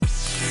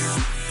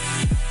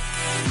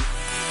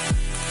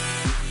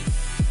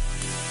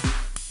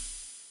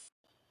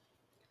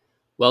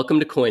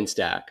Welcome to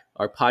CoinStack,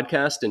 our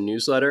podcast and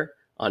newsletter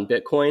on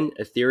Bitcoin,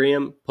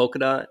 Ethereum,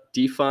 Polkadot,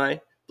 DeFi,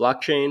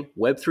 blockchain,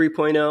 Web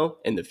 3.0,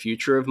 and the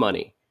future of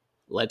money.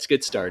 Let's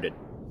get started.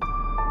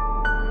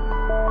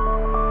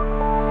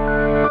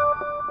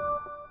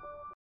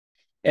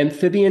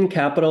 Amphibian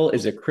Capital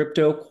is a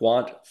crypto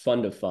quant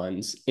fund of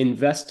funds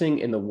investing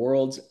in the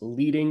world's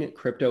leading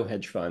crypto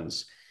hedge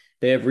funds.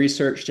 They have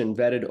researched and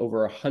vetted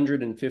over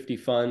 150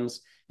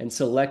 funds and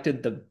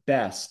selected the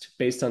best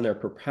based on their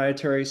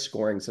proprietary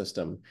scoring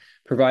system,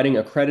 providing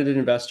accredited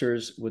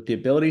investors with the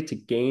ability to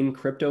gain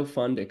crypto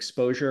fund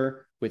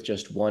exposure with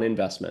just one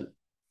investment.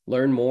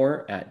 Learn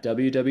more at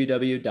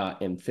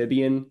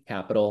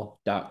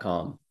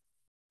www.amphibiancapital.com.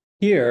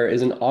 Here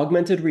is an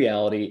augmented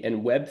reality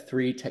and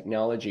Web3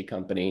 technology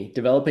company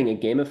developing a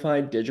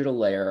gamified digital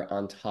layer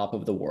on top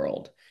of the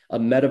world, a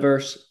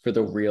metaverse for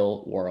the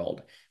real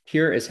world.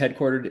 Peer is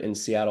headquartered in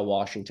Seattle,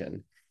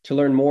 Washington. To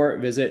learn more,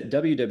 visit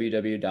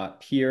www.peer.inc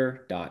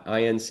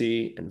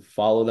and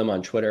follow them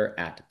on Twitter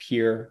at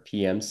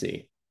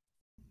PeerPMC.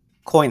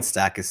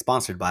 CoinStack is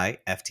sponsored by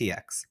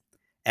FTX.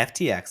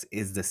 FTX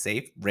is the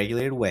safe,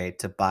 regulated way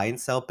to buy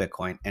and sell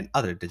Bitcoin and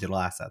other digital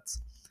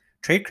assets.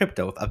 Trade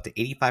crypto with up to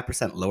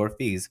 85% lower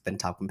fees than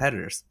top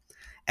competitors.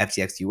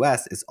 FTX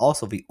US is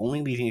also the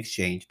only leading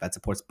exchange that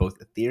supports both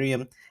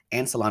Ethereum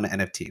and Solana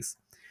NFTs.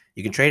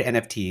 You can trade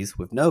NFTs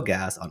with no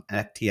gas on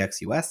FTX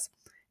US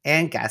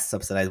and gas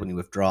subsidized when you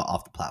withdraw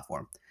off the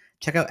platform.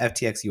 Check out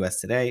FTX US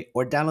today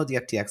or download the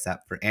FTX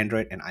app for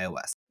Android and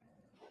iOS.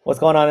 What's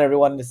going on,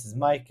 everyone? This is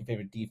Mike, your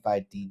favorite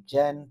DeFi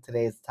D-Gen.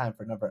 Today is time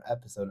for another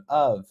episode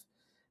of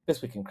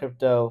This Week in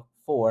Crypto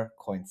for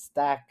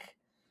CoinStack.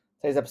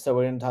 Today's episode,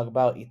 we're going to talk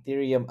about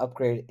Ethereum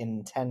upgrade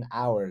in 10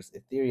 hours.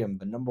 Ethereum,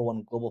 the number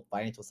one global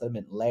financial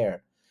settlement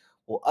layer,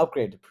 will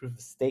upgrade to proof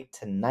of stake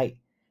tonight,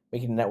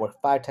 making the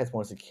network 5 times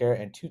more secure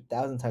and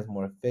 2,000 times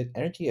more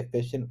energy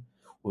efficient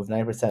with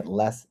 9%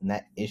 less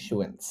net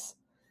issuance.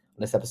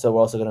 In this episode, we're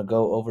also going to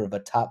go over the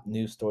top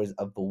news stories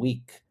of the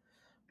week.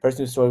 First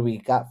news story we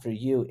got for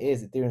you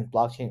is Ethereum's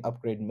blockchain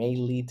upgrade may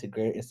lead to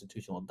greater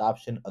institutional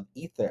adoption of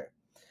Ether.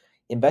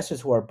 Investors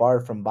who are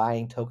barred from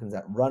buying tokens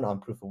that run on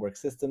proof-of-work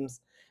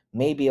systems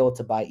may be able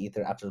to buy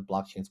Ether after the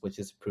blockchain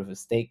switches to proof of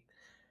stake.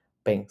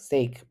 Bank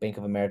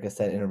of America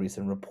said in a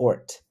recent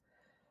report.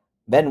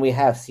 Then we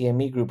have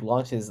CME Group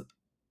launches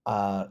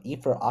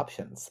Ether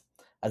options.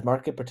 As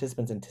market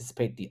participants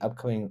anticipate the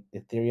upcoming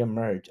Ethereum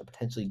merge, a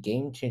potentially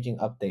game-changing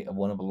update of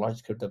one of the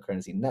largest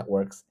cryptocurrency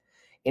networks,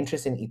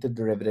 interest in Ether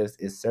derivatives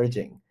is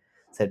surging,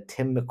 said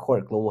Tim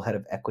McCourt, global head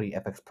of equity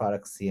FX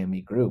products,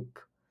 CME Group.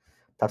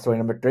 Top story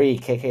number 3,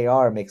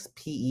 KKR makes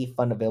PE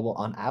fund available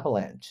on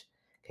Avalanche.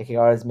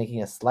 KKR is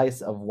making a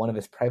slice of one of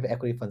its private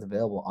equity funds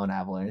available on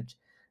Avalanche,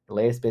 the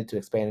latest bid to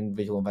expand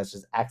individual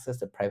investors' access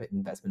to private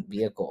investment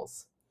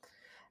vehicles.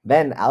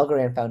 Then,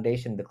 Algorand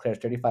Foundation declares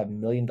 $35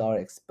 million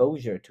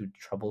exposure to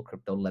troubled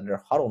crypto lender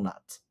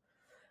HODLNOT.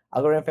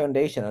 Algorand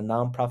Foundation, a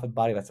non-profit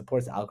body that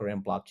supports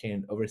Algorand blockchain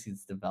and oversees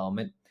its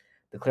development,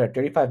 declared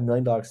 $35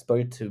 million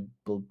exposure to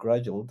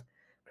begrudged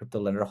crypto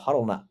lender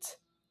HODLNOT.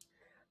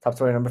 Top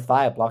story number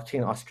 5,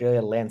 Blockchain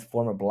Australia lands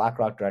former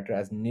BlackRock director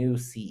as new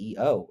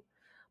CEO.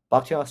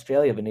 Blockchain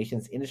Australia, the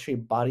nation's industry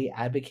body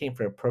advocating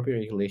for appropriate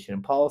regulation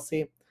and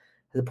policy,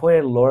 has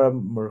appointed Laura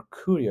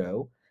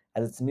Mercurio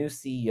as its new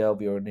CEO,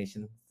 the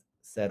organization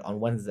said on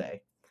Wednesday.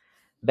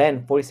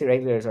 Then, 40 state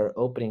regulators are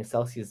opening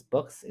Celsius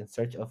books in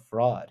search of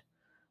fraud.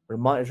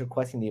 Vermont is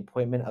requesting the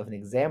appointment of an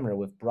examiner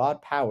with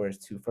broad powers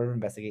to further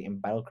investigate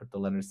and battle crypto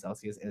lender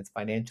Celsius and its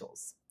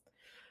financials.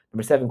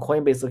 Number 7,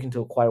 Coinbase looking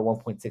to acquire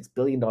 $1.6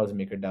 billion in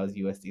MakerDAO's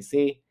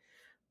USDC.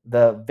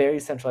 The very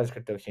centralized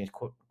crypto exchange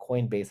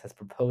Coinbase has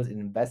proposed an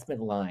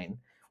investment line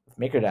with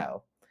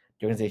MakerDAO,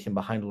 the organization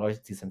behind the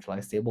largest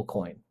decentralized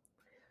stablecoin.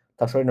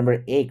 Top story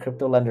number 8,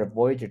 crypto lender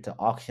Voyager to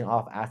auction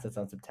off assets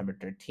on September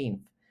 13th.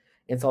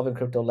 Insolvent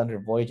crypto lender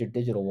Voyager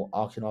Digital will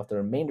auction off the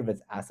remainder of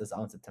its assets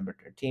on September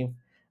 13th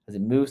as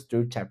it moves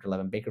through Chapter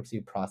 11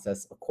 bankruptcy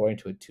process, according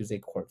to a Tuesday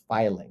court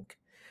filing.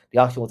 The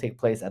auction will take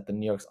place at the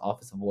New York's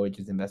office of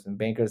Voyager's investment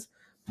bankers,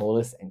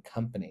 Moelis &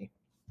 Company.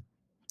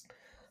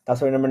 Top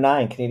story number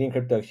 9, Canadian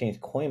crypto exchange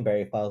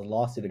Coinberry files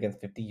lawsuit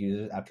against 50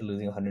 users after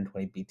losing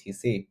 120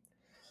 BTC.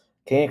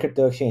 Canadian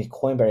crypto exchange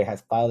Coinberry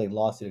has filed a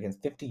lawsuit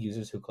against 50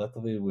 users who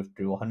collectively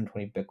withdrew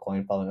 120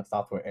 Bitcoin following a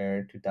software error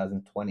in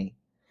 2020.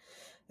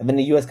 And then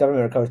the U.S.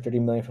 government recovers $30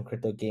 million from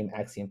crypto game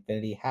Axie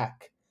Infinity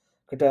hack.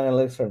 Crypto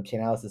analytics firm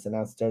Chainalysis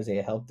announced Thursday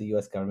it helped the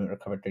U.S. government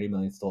recover $30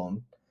 million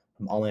stolen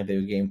from online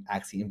video game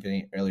Axie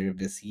Infinity earlier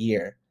this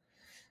year.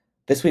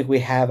 This week we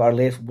have our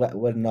latest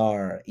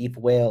webinar, ETH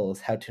Whales,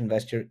 How to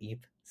Invest Your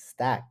ETH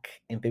Stack.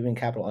 Amphibian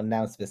Capital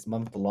announced this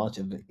month the launch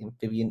of the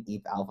Amphibian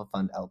ETH Alpha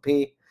Fund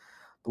LP,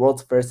 the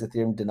world's first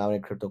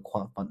Ethereum-denominated crypto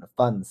quant fund of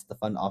funds. The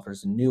fund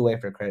offers a new way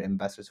for accredited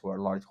investors who are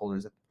large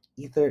holders of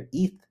ETH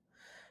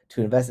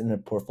to invest in a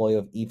portfolio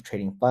of ETH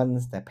trading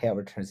funds that pay out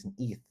returns in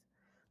ETH.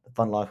 The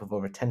fund launched with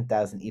over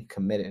 10,000 ETH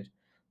committed.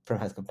 The firm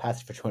has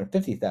capacity for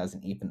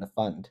 250,000 ETH in the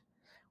fund.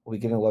 We'll be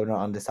giving a webinar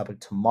on this topic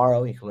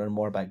tomorrow. You can learn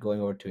more by going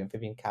over to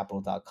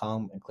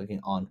amphibiancapital.com and clicking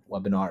on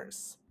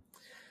webinars.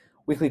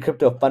 Weekly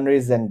crypto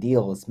fundraisers and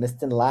deals.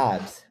 Miston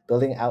Labs,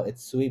 building out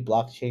its Sui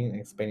blockchain and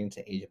expanding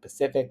to Asia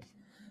Pacific,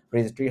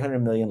 raises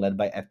 $300 million led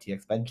by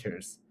FTX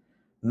Ventures.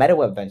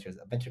 MetaWeb Ventures,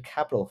 a venture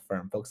capital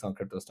firm focused on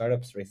crypto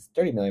startups, raises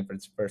 $30 million for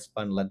its first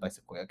fund led by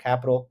Sequoia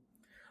Capital.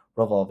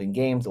 Revolving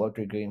Games, a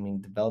Web3 gaming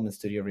development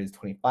studio, raised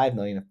 $25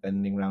 million, a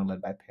funding round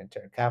led by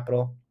Pantera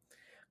Capital.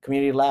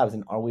 Community Labs,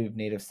 an Arweave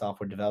native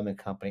software development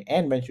company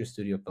and venture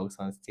studio focused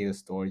on data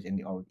storage in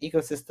the Arweave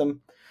ecosystem,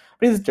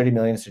 raises $30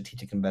 million, a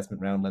strategic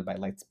investment round led by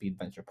Lightspeed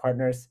Venture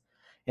Partners.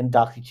 And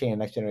DocuChain, a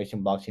next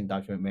generation blockchain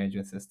document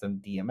management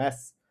system,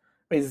 DMS,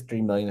 raises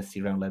 $3 million, a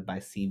seed round led by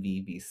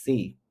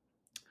CVVC.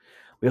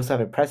 We also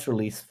have a press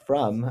release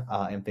from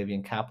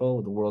Amphibian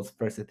Capital, the world's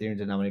first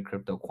Ethereum-denominated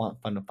crypto quant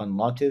fund of fund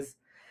launches,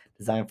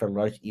 designed for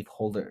large ETH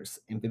holders.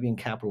 Amphibian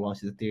Capital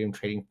launches Ethereum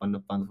trading fund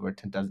of funds over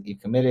 10,000 ETH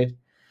committed,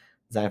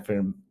 designed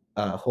for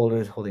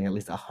holders holding at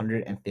least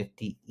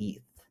 150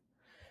 ETH.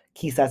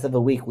 Key stats of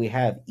the week, we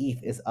have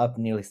ETH is up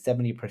nearly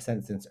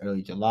 70% since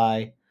early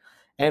July.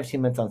 NFT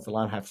mints on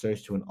Solana have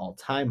surged to an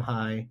all-time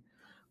high.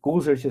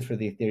 Google searches for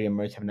the Ethereum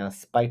merge have now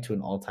spiked to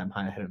an all-time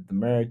high ahead of the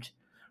merge.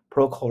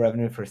 Protocol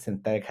revenue for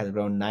Synthetic has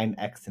grown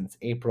 9x since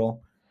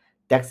April.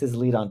 DEX's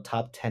lead on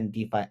top 10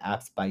 DeFi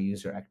apps by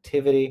user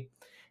activity.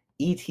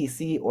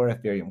 ETC, or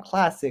Ethereum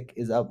Classic,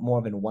 is up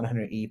more than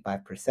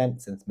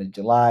 185% since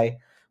mid-July,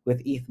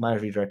 with ETH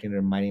miners redirecting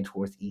their mining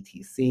towards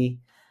ETC.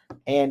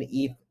 And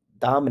ETH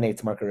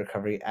dominates market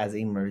recovery as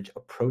a merge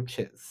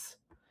approaches.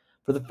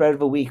 For the thread of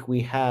the week,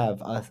 we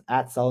have us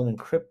at Solomon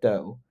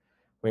Crypto,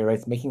 where he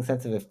writes Making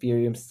Sense of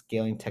Ethereum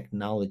Scaling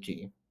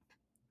Technology,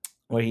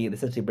 where he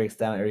essentially breaks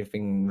down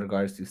everything in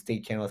regards to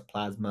state channels,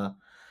 plasma,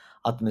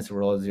 optimistic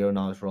rollups, zero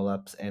knowledge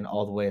rollups, and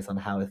all the ways on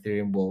how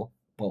Ethereum will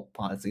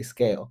honestly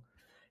scale.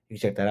 You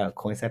can check that out at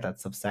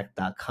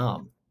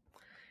coinstack.substack.com.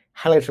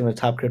 Highlights from the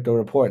top crypto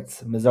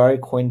reports. Messari,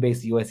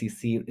 Coinbase,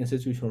 USDC,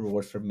 institutional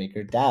rewards for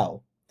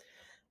MakerDAO.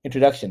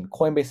 Introduction.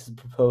 Coinbase has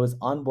proposed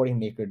onboarding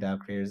MakerDAO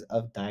creators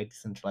of DAI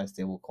decentralized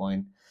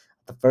stablecoin,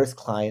 the first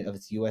client of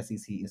its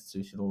USDC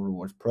institutional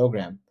rewards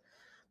program.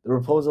 The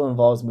proposal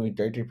involves moving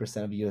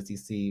 33% of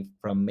USDC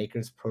from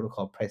Maker's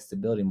Protocol Price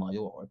Stability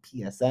Module, or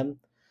PSM,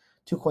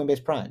 to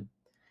Coinbase Prime,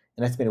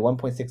 an estimated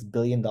 $1.6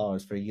 billion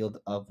for a yield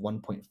of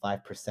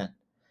 1.5%.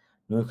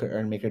 Newell could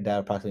earn MakerDAO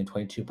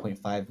approximately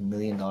 $22.5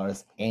 million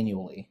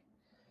annually.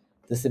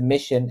 The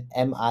submission,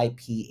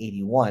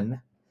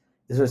 MIP81,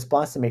 is a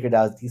response to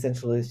MakerDAO's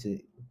decentralized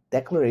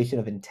declaration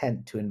of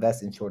intent to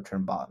invest in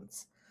short-term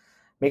bonds.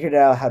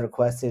 MakerDAO had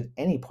requested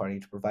any party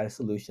to provide a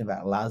solution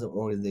that allows the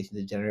organization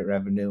to generate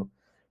revenue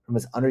from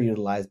its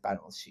underutilized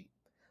balance sheet.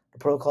 The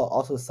protocol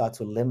also sought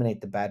to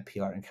eliminate the bad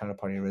PR and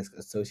counterparty risk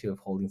associated with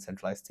holding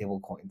centralized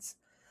stablecoins.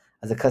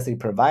 As a custody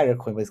provider,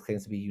 Coinbase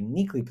claims to be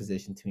uniquely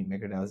positioned to meet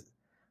MakerDAO's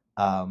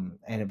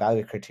and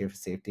evaluate criteria for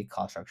safety,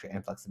 cost structure,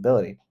 and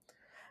flexibility.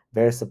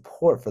 There is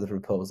support for the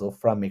proposal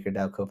from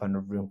MakerDAO co-founder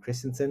Rune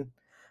Christensen,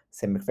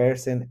 Sam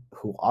McPherson,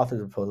 who authored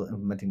the proposal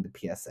implementing the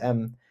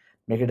PSM,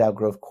 MakerDAO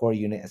Growth Core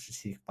Unit and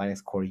Strategic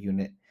Finance Core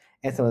Unit,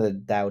 and some of the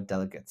DAO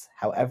delegates.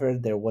 However,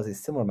 there was a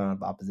similar amount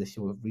of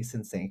opposition with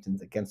recent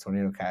sanctions against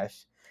Tornado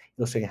Cash,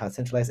 illustrating how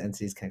centralized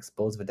entities can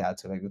expose the DAO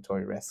to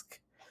regulatory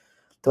risk.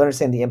 To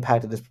understand the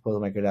impact of this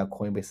proposal, MakerDAO,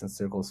 Coinbase, and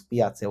Circle's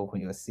fiat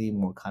stablecoin USC,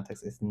 more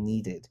context is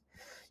needed.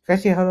 You can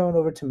actually head on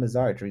over to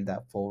Messari to read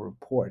that full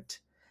report.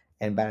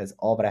 And that is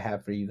all that I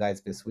have for you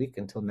guys this week.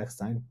 Until next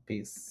time,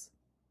 peace.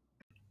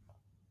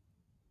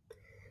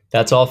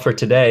 That's all for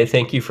today.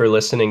 Thank you for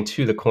listening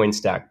to the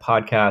CoinStack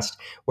podcast,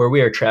 where we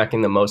are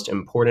tracking the most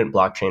important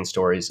blockchain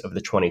stories of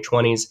the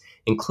 2020s,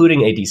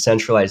 including a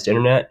decentralized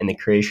internet and the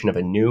creation of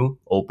a new,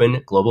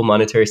 open, global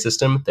monetary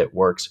system that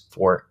works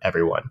for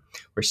everyone.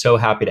 We're so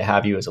happy to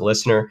have you as a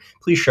listener.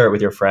 Please share it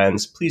with your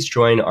friends. Please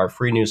join our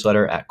free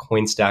newsletter at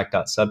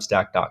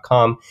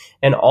coinstack.substack.com,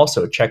 and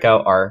also check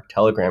out our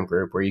Telegram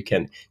group where you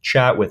can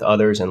chat with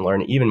others and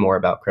learn even more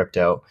about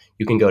crypto.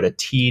 You can go to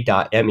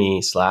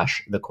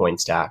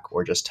t.me/thecoinstack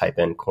or just type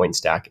in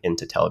CoinStack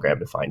into Telegram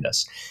to find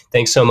us.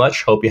 Thanks so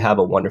much. Hope you have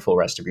a wonderful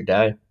rest of your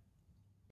day.